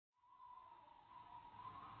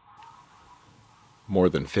More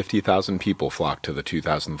than 50,000 people flocked to the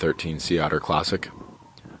 2013 Sea Otter Classic.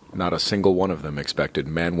 Not a single one of them expected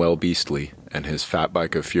Manuel Beastley and his fat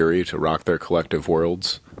bike of fury to rock their collective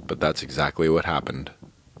worlds, but that's exactly what happened.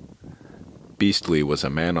 Beastley was a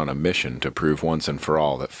man on a mission to prove once and for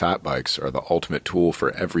all that fat bikes are the ultimate tool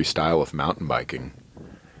for every style of mountain biking.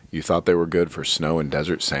 You thought they were good for snow and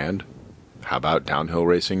desert sand? How about downhill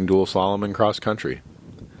racing, dual slalom, and cross country?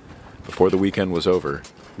 Before the weekend was over,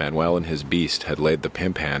 Manuel and his beast had laid the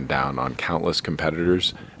pimp hand down on countless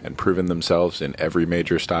competitors and proven themselves in every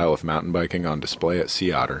major style of mountain biking on display at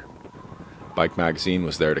Sea Otter. Bike Magazine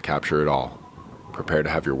was there to capture it all. Prepare to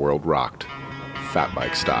have your world rocked, fat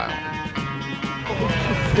bike style.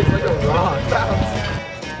 It's like a rock.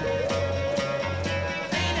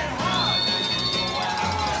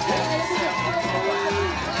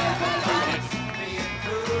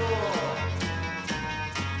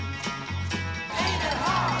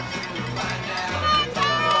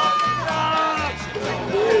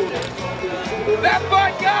 That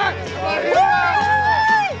bike guy!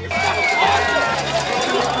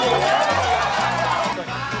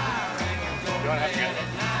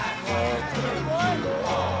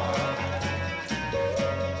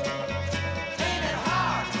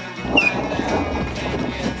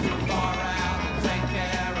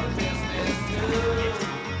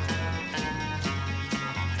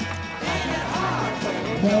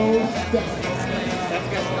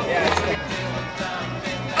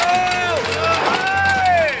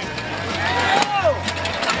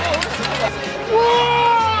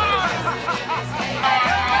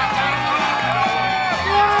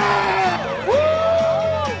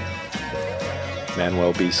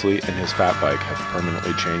 Manuel Beastley and his fat bike have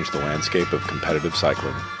permanently changed the landscape of competitive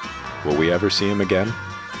cycling. Will we ever see him again?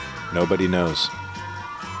 Nobody knows.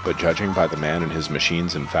 But judging by the man and his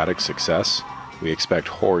machine's emphatic success, we expect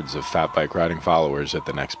hordes of fat bike riding followers at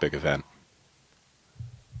the next big event.